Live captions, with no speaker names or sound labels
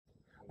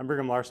I'm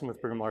Brigham Larson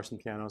with Brigham Larson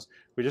Pianos.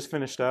 We just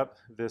finished up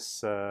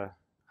this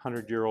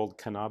 100-year-old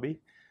Kanabi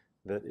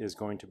that is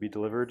going to be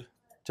delivered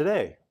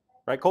today.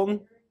 Right,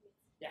 Colton?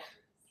 Yeah.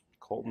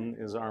 Colton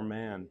is our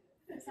man.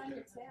 It's on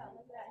your tail.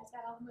 Look at that. He's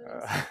got all the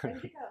moves.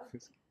 Ready to go.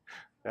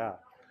 Yeah.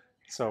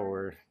 So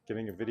we're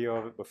getting a video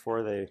of it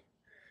before they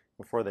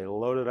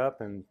load it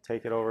up and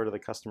take it over to the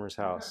customer's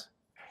house.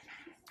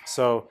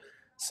 So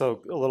a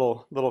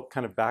little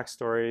kind of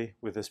backstory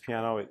with this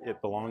piano.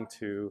 It belonged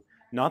to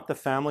not the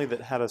family that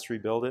had us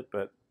rebuild it,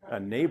 but a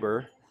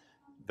neighbor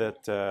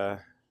that that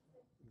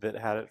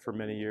had it for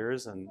many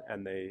years, and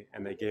they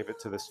gave it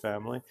to this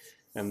family,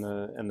 and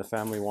the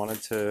family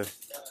wanted to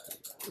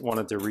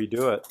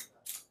redo it,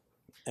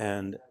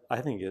 and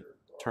I think it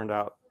turned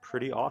out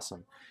pretty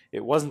awesome.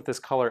 It wasn't this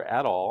color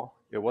at all.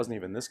 It wasn't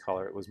even this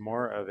color. It was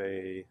more of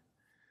a.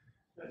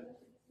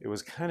 It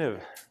was kind of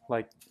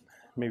like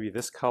maybe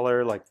this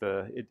color, like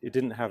it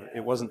didn't have,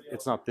 it wasn't,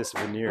 it's not this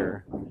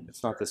veneer,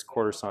 it's not this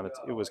quarter sawn,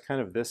 it was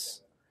kind of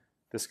this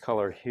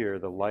color here,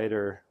 the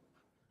lighter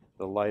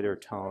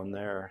tone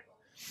there,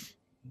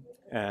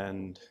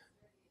 and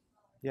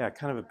yeah,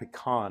 kind of a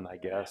pecan, I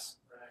guess.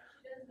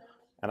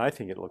 And I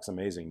think it looks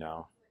amazing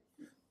now.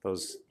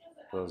 Those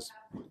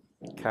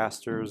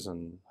casters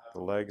and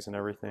the legs and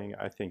everything,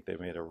 I think they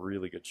made a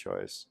really good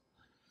choice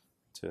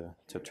to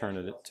turn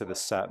it to the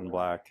satin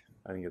black.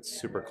 I think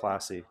it's super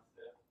classy.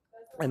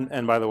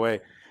 And by the way,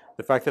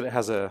 the fact that it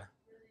has a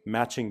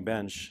matching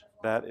bench,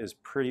 that is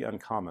pretty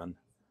uncommon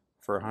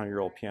for a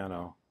 100-year-old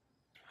piano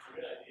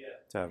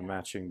to have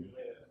matching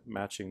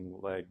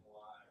leg,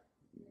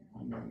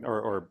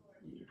 or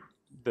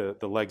the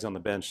legs on the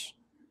bench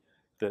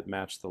that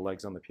match the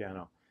legs on the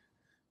piano.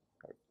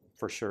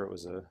 For sure it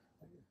was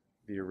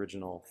the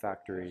original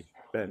factory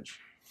bench.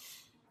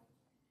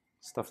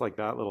 Stuff like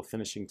that, little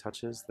finishing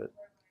touches that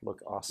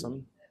look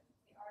awesome.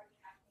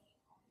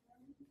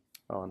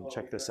 Oh, and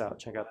check this out.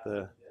 Check out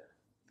the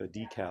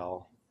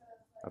decal.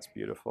 That's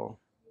beautiful.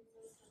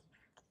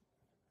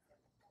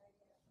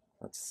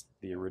 That's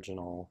the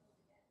original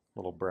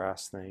little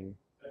brass thing.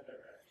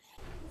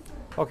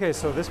 Okay,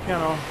 so this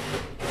piano,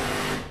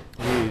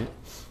 we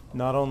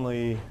not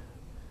only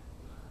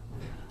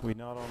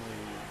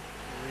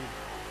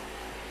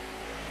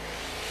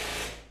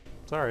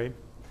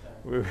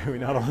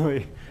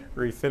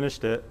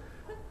refinished it,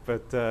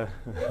 but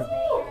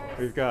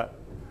we've got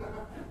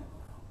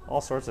all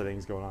sorts of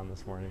things going on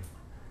this morning.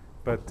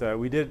 But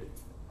we did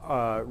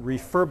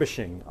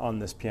refurbishing on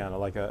this piano,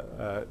 like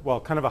well,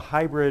 kind of a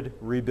hybrid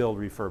rebuild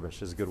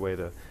refurbish is a good way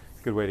to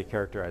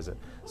characterize it.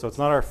 So it's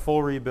not our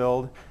full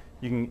rebuild.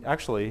 You can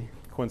actually,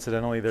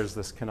 coincidentally, there's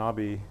this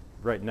Kanabi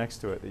right next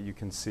to it that you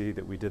can see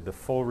that we did the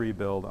full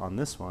rebuild on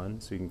this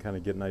one, so you can kind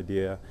of get an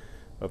idea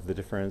of the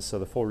difference. So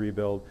the full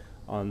rebuild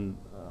on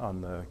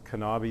the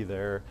Kanabi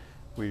there,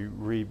 we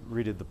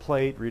redid the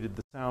plate, redid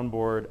the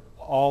soundboard.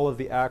 All of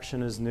the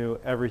action is new.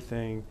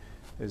 Everything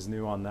is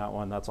new on that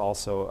one. That's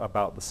also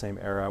about the same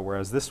era.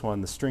 Whereas this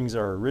one, the strings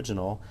are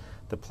original.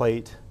 The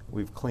plate,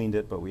 we've cleaned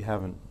it, but we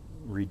haven't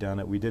redone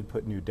it. We did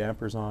put new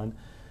dampers on.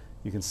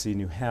 You can see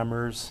new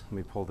hammers. Let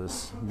me pull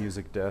this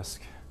music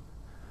desk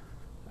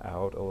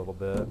out a little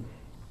bit.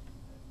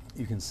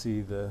 You can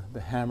see the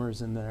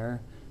hammers in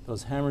there.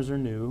 Those hammers are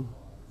new.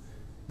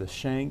 The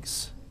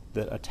shanks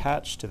that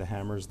attach to the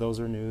hammers, those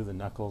are new. The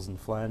knuckles and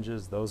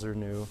flanges, those are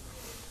new.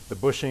 The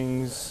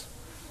bushings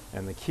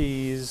and the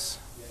keys,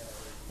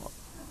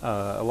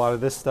 a lot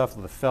of this stuff,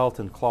 the felt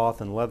and cloth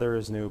and leather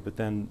is new, but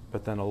then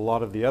a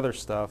lot of the other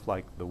stuff,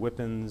 like the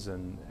whippings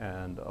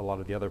and a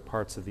lot of the other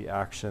parts of the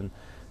action,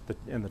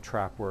 and the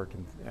trap work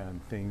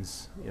and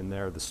things in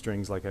there, the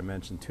strings, like I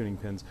mentioned, tuning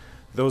pins,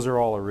 those are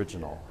all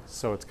original.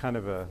 So it's kind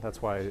of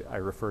that's why I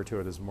refer to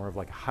it as more of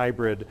like a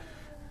hybrid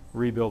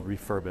rebuild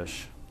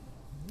refurbish.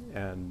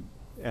 And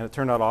it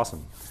turned out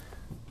awesome.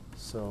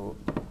 So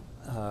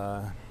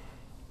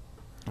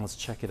let's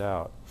check it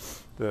out.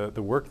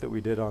 The work that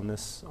we did on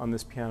this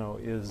piano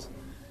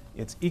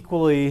it's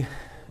equally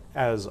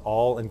as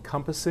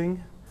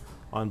all-encompassing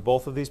on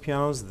both of these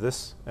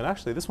pianos. And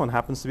actually this one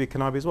happens to be a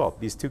Kanabi as well.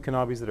 These two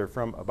Kanabis that are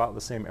from about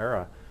the same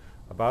era,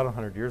 about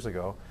 100 years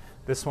ago.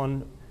 This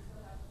one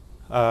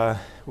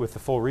with the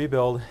full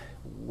rebuild,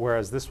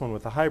 whereas this one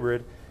with the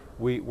hybrid,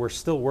 we're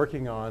still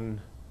working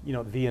on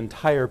the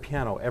entire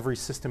piano, every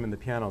system in the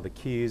piano, the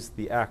keys,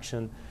 the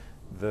action,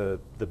 the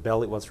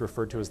belly, what's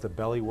referred to as the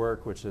belly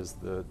work, which is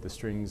the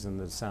strings and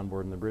the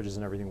soundboard and the bridges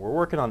and everything. We're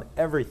working on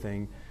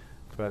everything,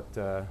 but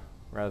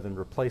rather than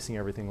replacing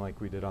everything like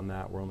we did on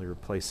that, we're only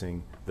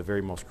replacing the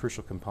very most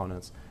crucial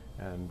components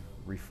and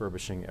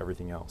refurbishing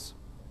everything else.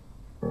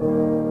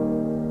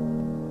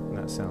 And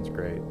that sounds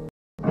great.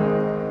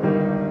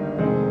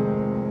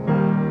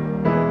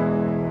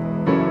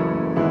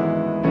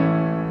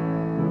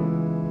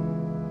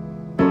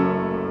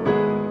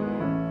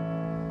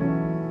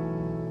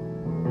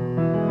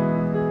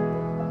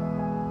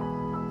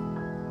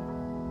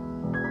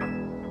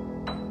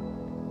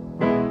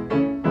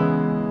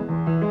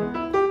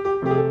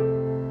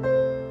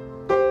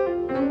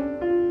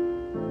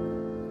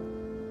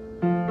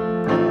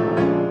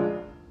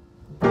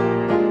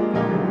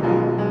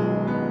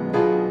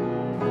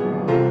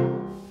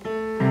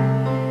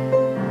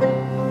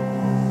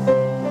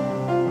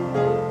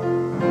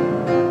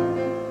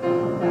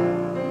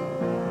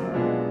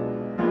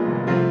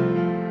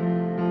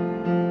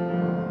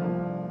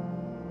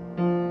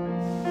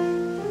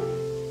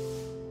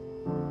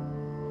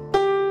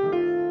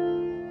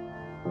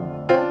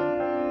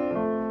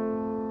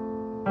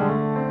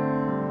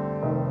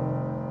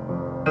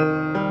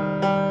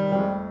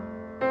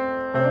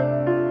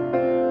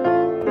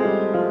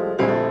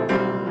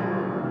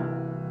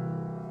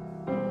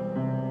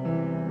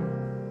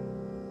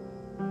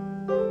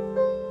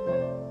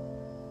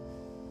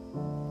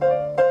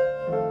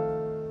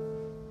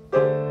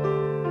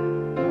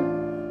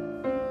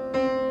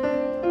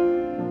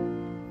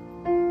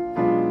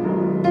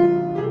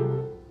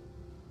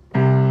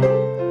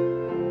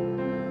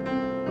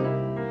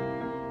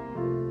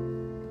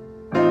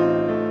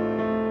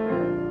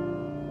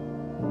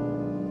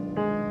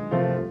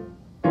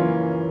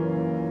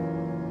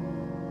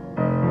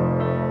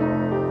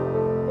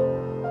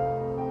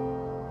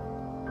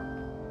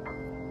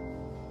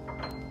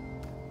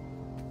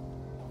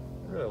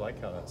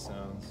 that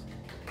sounds.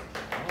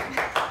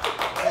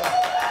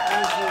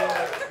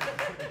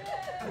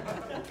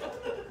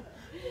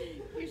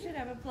 You should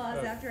have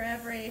applause after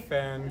every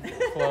fan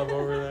club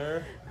over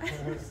there.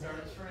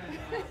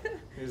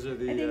 These are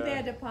the. I think they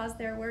had to pause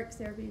their work, so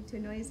they were being too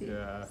noisy.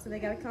 Yeah. So they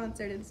got a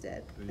concert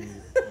instead. I think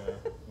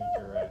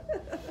you're right.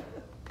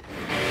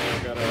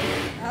 We've got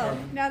our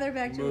Now they're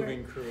back to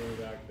moving work. crew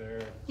back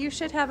there. You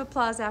should have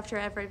applause after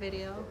every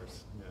video. Of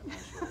course. Yeah,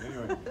 sure.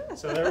 Anyway,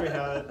 so there we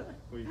have it.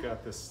 We've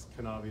got this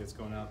Kanavi that's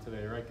going out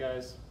today, right,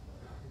 guys?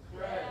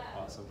 Right.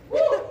 Awesome.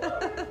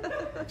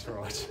 Thanks for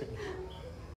watching.